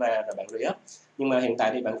kênh về rồi bạn re-up. Nhưng mà hiện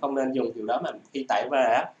tại thì bạn không nên dùng kiểu đó, mà khi tải về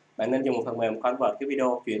á, bạn nên dùng một phần mềm convert cái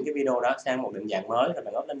video, chuyển cái video đó sang một định dạng mới rồi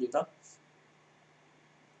bạn up lên YouTube.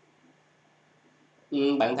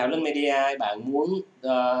 Bạn Thảo Linh Media, bạn muốn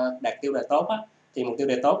đạt tiêu đề tốt á, thì một tiêu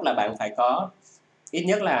đề tốt là bạn phải có ít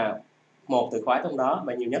nhất là một từ khóa trong đó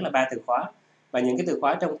và nhiều nhất là 3 từ khóa. Và những cái từ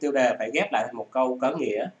khóa trong tiêu đề phải ghép lại thành một câu có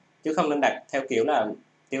nghĩa, chứ không nên đặt theo kiểu là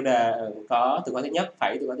tiêu đề có từ khóa thứ nhất,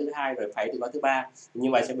 phẩy từ khóa thứ hai, rồi phẩy từ khóa thứ ba.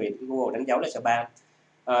 Như vậy sẽ bị Google đánh dấu là spam.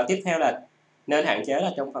 Tiếp theo là nên hạn chế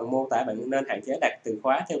là trong phần mô tả bạn nên hạn chế đặt từ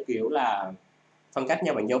khóa theo kiểu là phân cách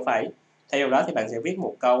nhau bằng dấu phẩy. Theo đó thì bạn sẽ viết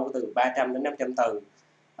một câu từ 300 đến 500 từ,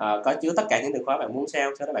 có chứa tất cả những từ khóa bạn muốn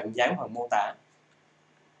SEO, sau đó bạn dán phần mô tả.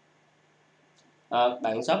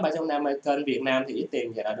 Bạn shop 3.5 ở kênh Việt Nam thì ít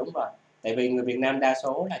tiền, vậy là đúng rồi. Tại vì người Việt Nam đa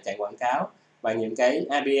số là chạy quảng cáo và những cái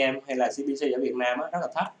IBM hay là CPC ở Việt Nam rất là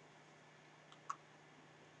thấp.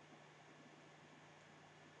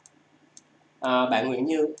 Bạn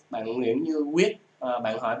Nguyễn Như Quyết,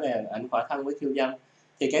 bạn hỏi về ảnh khỏa thân với khiêu dâm,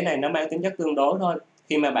 thì cái này nó mang tính chất tương đối thôi.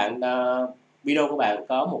 Khi mà video của bạn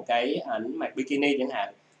có một cái ảnh mặc bikini chẳng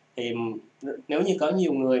hạn, thì nếu như có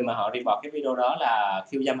nhiều người mà họ report cái video đó là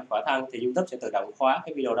khiêu dâm hoặc khỏa thân thì YouTube sẽ tự động khóa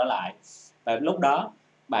cái video đó lại. Và lúc đó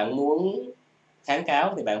bạn muốn kháng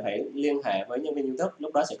cáo thì bạn phải liên hệ với nhân viên YouTube,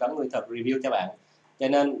 lúc đó sẽ có người thật review cho bạn. Cho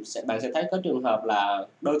nên bạn sẽ thấy có trường hợp là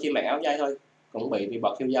đôi khi mặc áo dây thôi cũng bị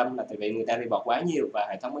report khiêu dâm, là tại vì người ta report quá nhiều và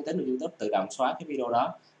hệ thống máy tính của YouTube tự động xóa cái video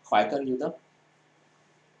đó khỏi kênh YouTube.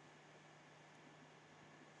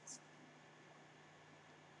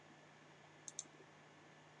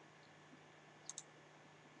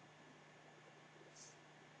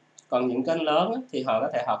 Còn những kênh lớn thì họ có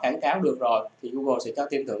thể kháng cáo được rồi thì Google sẽ cho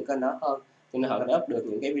tin tưởng kênh đó hơn, cho nên họ có thể up được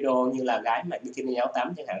những cái video như là gái mặc bikini áo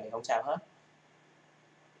tắm chẳng hạn thì không sao hết.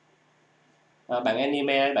 Bạn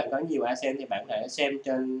anime, bạn có nhiều AdSense thì bạn có thể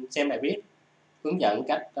xem bài viết hướng dẫn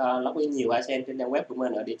cách login nhiều AdSense trên trang web của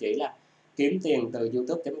mình ở địa chỉ là kiếm tiền từ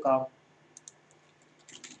youtube.com.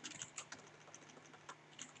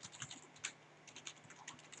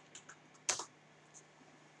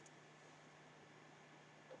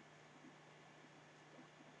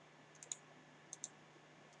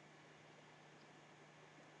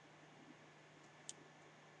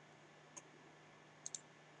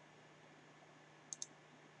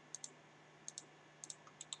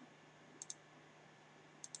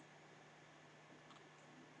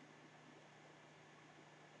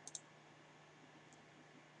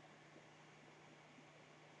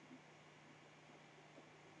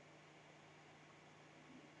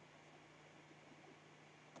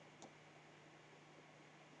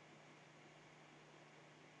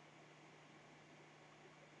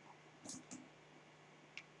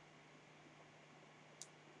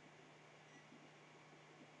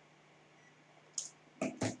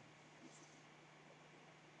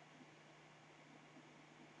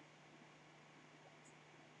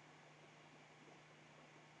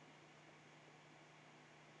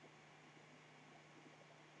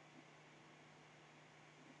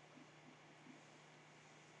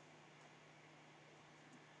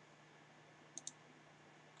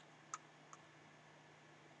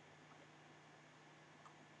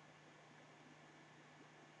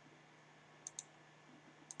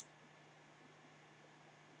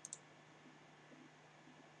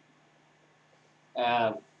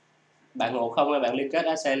 Bạn ngộ không là bạn liên kết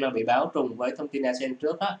AdSense mà bị báo trùng với thông tin AdSense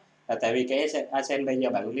trước đó, là tại vì cái AdSense bây giờ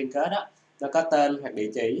bạn liên kết đó nó có tên hoặc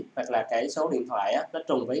địa chỉ hoặc là cái số điện thoại nó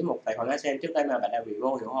trùng với một tài khoản AdSense trước đây mà bạn đã bị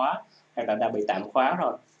vô hiệu hóa hoặc là đã bị tạm khóa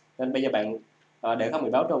rồi. Nên bây giờ bạn để không bị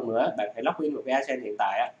báo trùng nữa, bạn phải login một cái AdSense hiện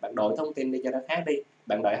tại bạn đổi thông tin đi cho nó khác đi,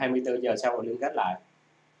 bạn đợi 24 giờ sau rồi liên kết lại.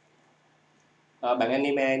 Bạn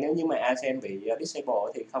anime, nếu như mà AdSense bị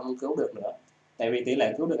disable thì không cứu được nữa, tại vì tỷ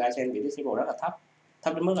lệ cứu được AdSense bị disable rất là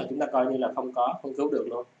thấp đến mức là chúng ta coi như là không cứu được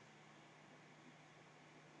luôn.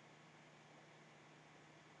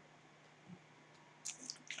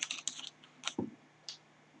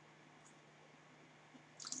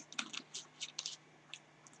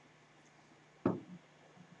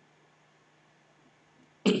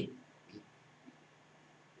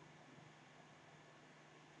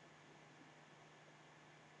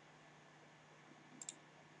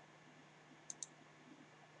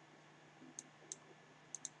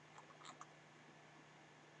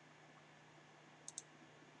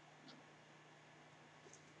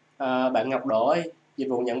 Bạn Ngọc Đỗ ơi, dịch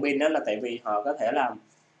vụ nhận pin đó là tại vì họ có thể làm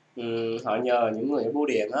họ nhờ những người ở bưu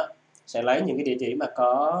điện sẽ lấy những cái địa chỉ mà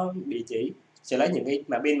có địa chỉ, sẽ lấy những cái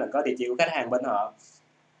mã pin mà có địa chỉ của khách hàng bên họ,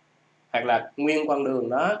 hoặc là nguyên con đường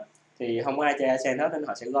đó thì không có ai chơi AdSense hết nên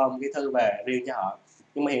họ sẽ gom cái thư về riêng cho họ.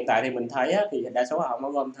 Nhưng mà hiện tại thì mình thấy thì đa số họ không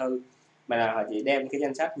có gom thư, mà là họ chỉ đem cái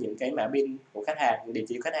danh sách những cái mã pin của khách hàng, địa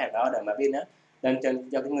chỉ khách hàng đó để mã pin lên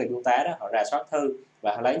cho cái người bưu tá đó họ rà soát thư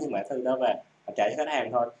và họ lấy những mã thư đó về họ trả cho khách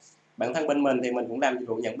hàng thôi. Bản thân bên mình thì mình cũng làm dịch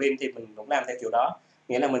vụ nhận pin thì mình cũng làm theo kiểu đó,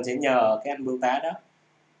 nghĩa là mình sẽ nhờ cái anh bưu tá đó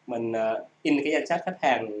mình in cái danh sách khách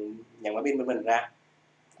hàng nhận mã pin của mình ra,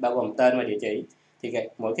 bao gồm tên và địa chỉ. Thì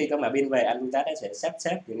mỗi khi có mã pin về, anh Phương Tác sẽ sắp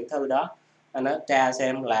xếp những cái thư đó, anh nó tra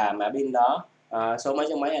xem là mã pin đó số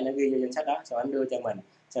mấy anh nó ghi vô danh sách đó, sau anh đưa cho mình,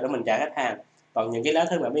 sau đó mình trả khách hàng. Còn những cái lá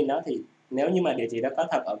thư mã pin đó thì nếu như mà địa chỉ đó có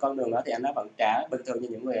thật ở con đường đó thì anh nó vẫn trả bình thường như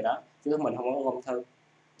những người đó, chứ mình không có gom thư.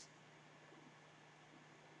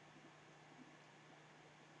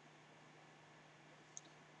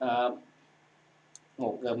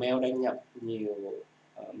 Một Gmail đăng nhập nhiều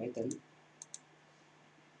máy tính.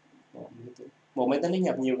 Một máy tính đăng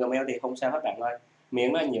nhập nhiều Gmail thì không sao hết bạn ơi,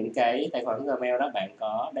 miễn là những cái tài khoản Gmail đó bạn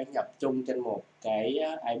có đăng nhập chung trên một cái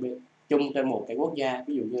IP, chung trên một cái quốc gia.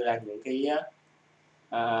 Ví dụ như là những cái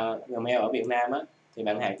Gmail ở Việt Nam á, thì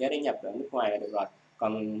bạn hạn chế đăng nhập ở nước ngoài là được rồi.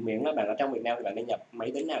 Còn miễn là bạn ở trong Việt Nam thì bạn đăng nhập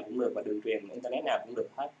máy tính nào cũng được và đường truyền internet nào cũng được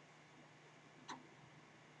hết.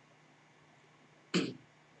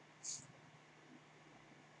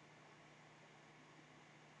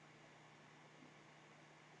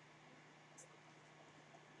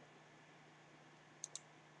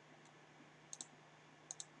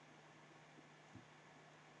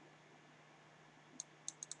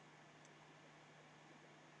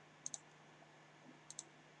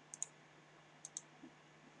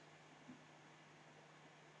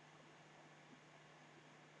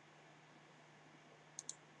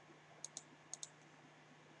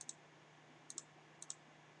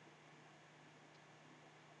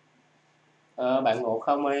 Bạn Ngộ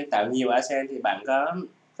Không ơi, tạo nhiều ASEAN thì bạn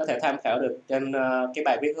có thể tham khảo được trên cái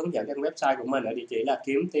bài viết hướng dẫn trên website của mình ở địa chỉ là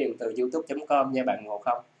kiếm tiền từ youtube.com nha bạn Ngộ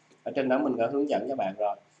Không. Ở trên đó mình có hướng dẫn cho bạn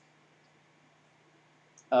rồi.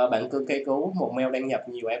 Bạn cứ kêu cứu một mail đăng nhập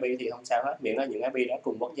nhiều IP thì không sao hết, miễn là những IP đó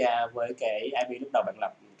cùng quốc gia với cái IP lúc đầu bạn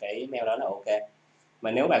lập cái mail đó là ok.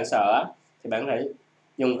 Mà nếu bạn sợ thì bạn có thể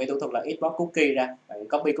dùng cái thủ thuật là export cookie ra, bạn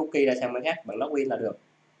copy cookie ra sang máy khác, bạn login là được.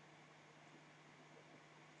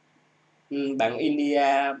 Bạn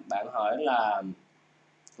India, bạn hỏi là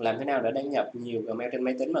làm thế nào để đăng nhập nhiều Gmail trên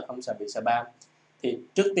máy tính mà không sợ bị spam. Thì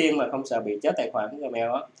trước tiên mà không sợ bị chết tài khoản Gmail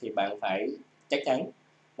thì bạn phải chắc chắn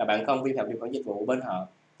là bạn không vi phạm điều khoản dịch vụ bên họ.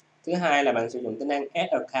 Thứ hai là bạn sử dụng tính năng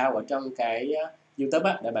Add Account ở trong cái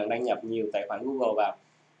YouTube để bạn đăng nhập nhiều tài khoản Google vào.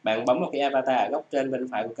 Bạn bấm vào cái avatar ở góc trên bên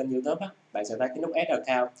phải của kênh YouTube bạn sẽ thấy cái nút Add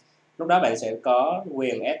Account. Lúc đó bạn sẽ có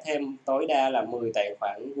quyền add thêm tối đa là 10 tài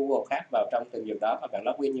khoản Google khác vào trong từng việc đó, và bạn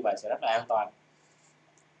login như vậy sẽ rất là an toàn.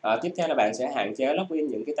 Tiếp theo là bạn sẽ hạn chế login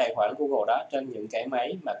những cái tài khoản Google đó trên những cái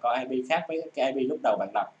máy mà có IP khác với cái IP lúc đầu bạn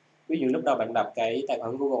lập. Ví dụ lúc đầu bạn lập cái tài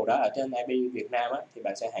khoản Google đó ở trên IP Việt Nam thì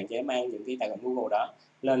bạn sẽ hạn chế mang những cái tài khoản Google đó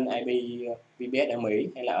lên IP VPS ở Mỹ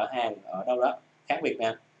hay là ở Hàn, ở đâu đó khác Việt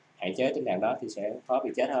Nam. Hạn chế tình trạng đó thì sẽ khó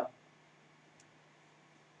bị chết hơn.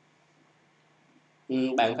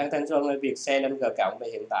 Bạn Phan Thanh Xuân ơi, việc share lên G cộng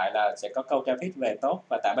thì hiện tại là sẽ có câu traffic về tốt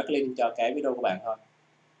và tạo backlink cho cái video của bạn thôi.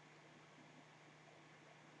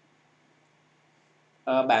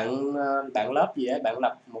 Bạn lớp gì đấy, bạn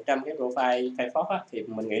lập 100 cái profile Firefox thì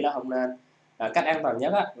mình nghĩ là không nên. Cách an toàn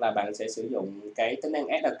nhất là bạn sẽ sử dụng cái tính năng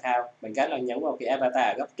Add Account, bằng cách là nhấn vào cái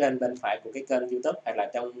avatar ở góc trên bên phải của cái kênh YouTube hoặc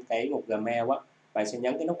là trong cái mục Gmail bạn sẽ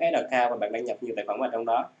nhấn cái nút Add Account và bạn đăng nhập nhiều tài khoản vào trong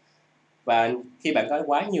đó. Và khi bạn có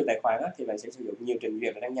quá nhiều tài khoản thì bạn sẽ sử dụng nhiều trình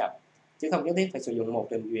duyệt để đăng nhập, chứ không nhất thiết phải sử dụng một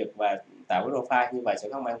trình duyệt và tạo cái profile, như vậy sẽ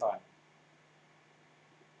không an toàn.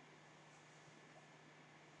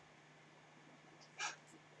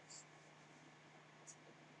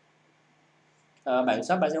 Bạn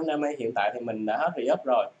shop 365 hiện tại thì mình đã hết re-up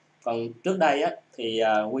rồi. Còn trước đây thì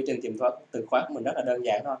quy trình tìm từ khóa của mình rất là đơn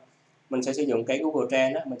giản thôi. Mình sẽ sử dụng cái Google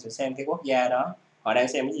Trend mình sẽ xem cái quốc gia đó họ đang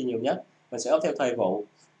xem cái gì nhiều nhất, mình sẽ up theo thời vụ.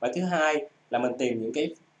 Và thứ hai là mình tìm những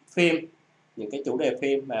cái phim, những cái chủ đề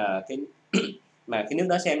phim mà cái nước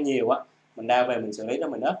đó xem nhiều mình đao về mình xử lý rồi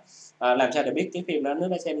mình up. Làm sao để biết cái phim đó nước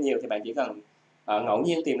đó xem nhiều thì bạn chỉ cần ngẫu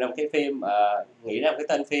nhiên tìm ra một cái phim, nghĩ ra một cái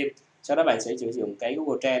tên phim, sau đó bạn sẽ sử dụng cái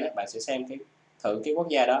Google Trend bạn sẽ xem thử cái quốc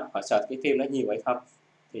gia đó họ search cái phim đó nhiều hay không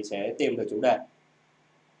thì sẽ tìm được chủ đề.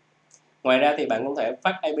 Ngoài ra thì bạn cũng thể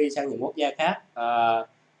phát IP sang những quốc gia khác,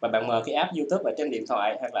 và bạn mở cái app YouTube ở trên điện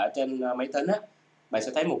thoại hoặc là ở trên máy tính bạn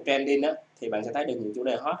sẽ thấy một trending thì bạn sẽ thấy được những chủ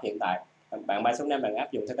đề hot hiện tại. Bạn 365 bạn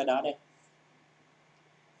áp dụng theo cái đó đi.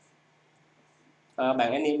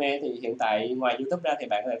 Bạn anime thì hiện tại ngoài YouTube ra thì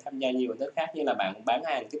bạn có thể tham gia nhiều hình thức khác, như là bạn bán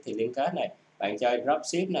hàng tiếp thị liên kết này, bạn chơi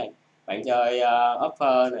dropship này, bạn chơi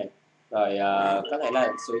offer này, rồi có thể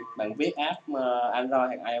là bạn viết app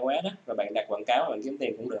Android hoặc iOS rồi bạn đặt quảng cáo và bạn kiếm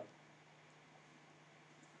tiền cũng được.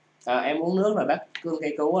 Em uống nước rồi bác Cương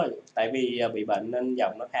cây cứu rồi, tại vì bị bệnh nên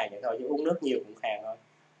giọng nó khàn vậy thôi, chứ uống nước nhiều cũng khàn thôi.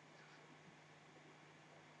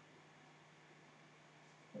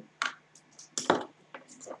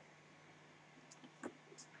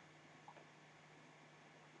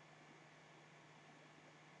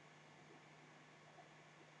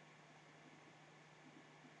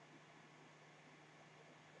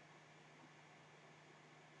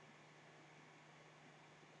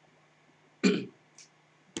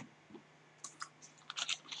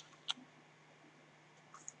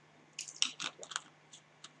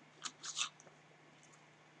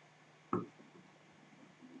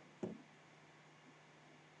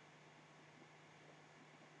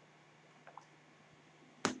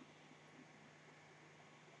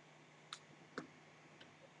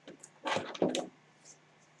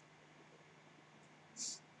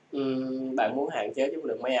 bạn muốn hạn chế chất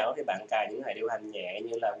lượng máy ảo thì bạn cài những hệ điều hành nhẹ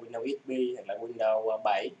như là Windows XP hoặc là Windows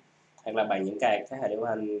 7, hoặc là bạn những cài các hệ điều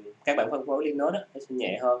hành các bản phân phối Linux đó, nó sẽ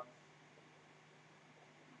nhẹ hơn.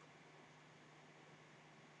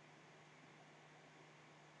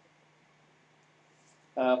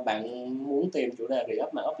 Bạn muốn tìm chủ đề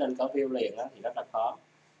re-up mà up lên có view liền đó, thì rất là khó.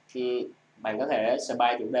 Bạn có thể spy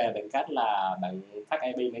chủ đề bằng cách là bạn phát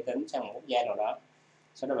IP máy tính sang một quốc gia nào đó,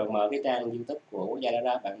 sau đó bạn mở cái trang YouTube của quốc gia đó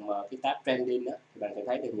ra, bạn mở cái tab trending đó, thì bạn sẽ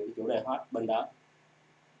thấy được những cái chủ đề hot bên đó.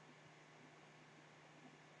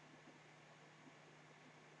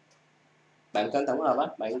 Bạn kênh tổng hợp á,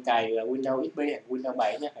 bạn cài Windows XP hoặc Windows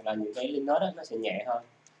 7 nha, hoặc là những cái Linux đó, nó sẽ nhẹ hơn,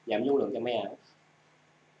 giảm dung lượng cho máy ảo.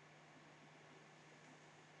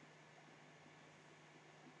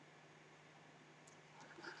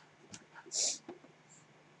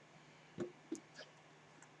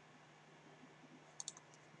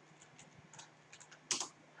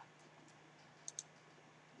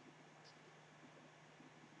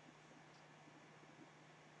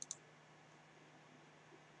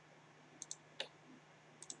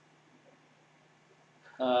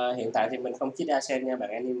 Hiện tại thì mình không chích arsen nha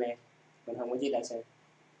bạn anime, mình không có chích arsen.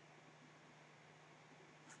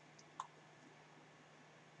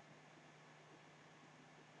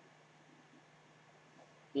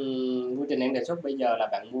 Quy trình em đề xuất bây giờ là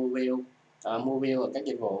bạn mua view ở các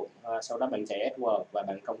dịch vụ, sau đó bạn chạy AdWords và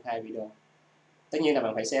bạn công khai video. Tất nhiên là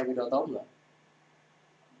bạn phải SEO video tốt nữa.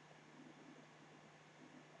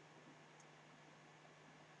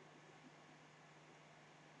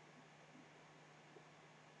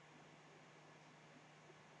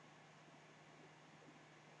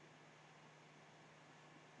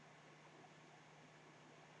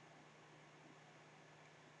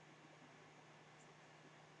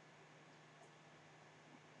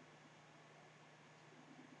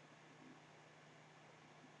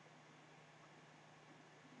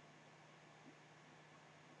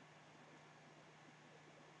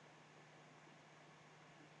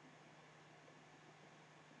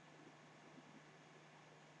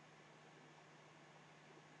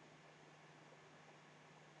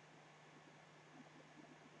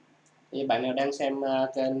 Thì bạn nào đang xem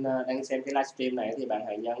đang xem cái livestream này thì bạn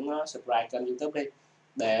hãy nhấn subscribe kênh YouTube đi,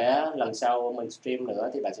 để lần sau mình stream nữa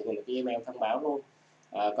thì bạn sẽ nhận được cái email thông báo luôn.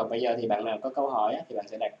 Còn bây giờ thì bạn nào có câu hỏi thì bạn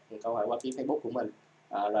sẽ đặt câu hỏi qua cái Facebook của mình,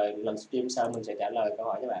 rồi lần stream sau mình sẽ trả lời câu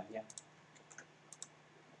hỏi cho bạn nha.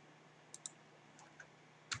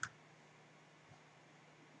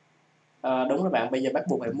 Đúng rồi bạn, bây giờ bắt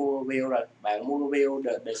buộc phải mua view rồi. Bạn mua view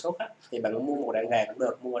đề xuất á, thì bạn mua một đàn gà cũng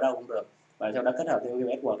được, mua ở đâu cũng được, và sau đó kết hợp thêm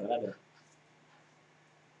view AdWords nữa là được.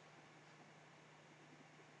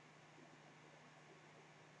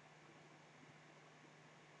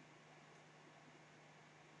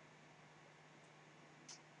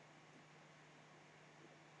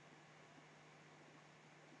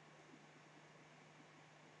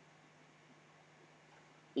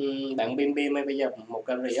 Bạn bim bim hay bây giờ một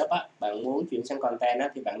kênh re-up á, bạn muốn chuyển sang content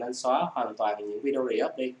á, thì bạn nên xóa hoàn toàn những video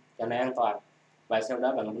re-up đi cho nó an toàn, và sau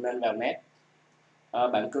đó bạn nên vào net.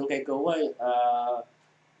 Bạn cưng cây cứu ấy,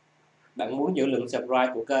 bạn muốn giữ lượng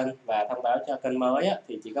subscribe của kênh và thông báo cho kênh mới á,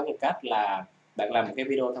 thì chỉ có một cách là bạn làm một cái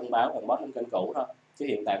video thông báo bạn post lên kênh cũ thôi, chứ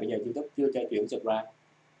hiện tại bây giờ YouTube chưa cho chuyển subscribe.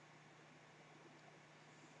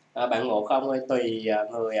 Bạn ngộ không ơi, tùy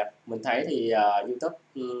người mình thấy thì YouTube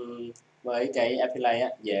với cái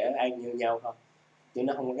affiliate dễ ăn như nhau thôi, chứ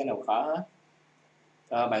nó không có cái nào khó hết.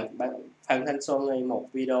 Bạn Phan Thanh Xuân một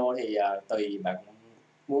video thì tùy bạn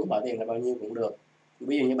muốn bỏ tiền là bao nhiêu cũng được.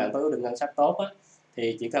 Ví dụ như bạn có đường ngân sách tốt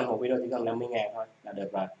thì chỉ cần một video chỉ cần 50.000 thôi là được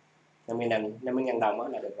rồi, 50.000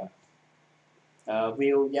 đồng là được rồi.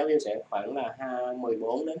 Giá view sẽ khoảng là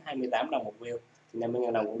 14 đến 28 đồng một view, thì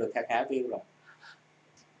 50.000 đồng cũng được khá khá view rồi.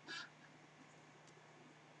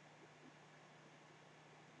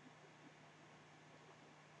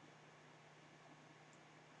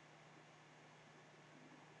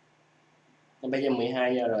 Bây giờ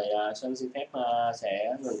 12 giờ rồi, Sơn xin phép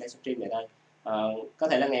sẽ ngừng cái stream này thôi. Có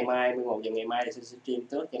thể là ngày mai 11 giờ ngày mai thì Sơn stream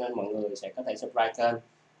trước, cho nên mọi người sẽ có thể subscribe kênh.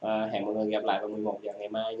 Hẹn mọi người gặp lại vào 11 giờ ngày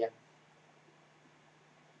mai nha.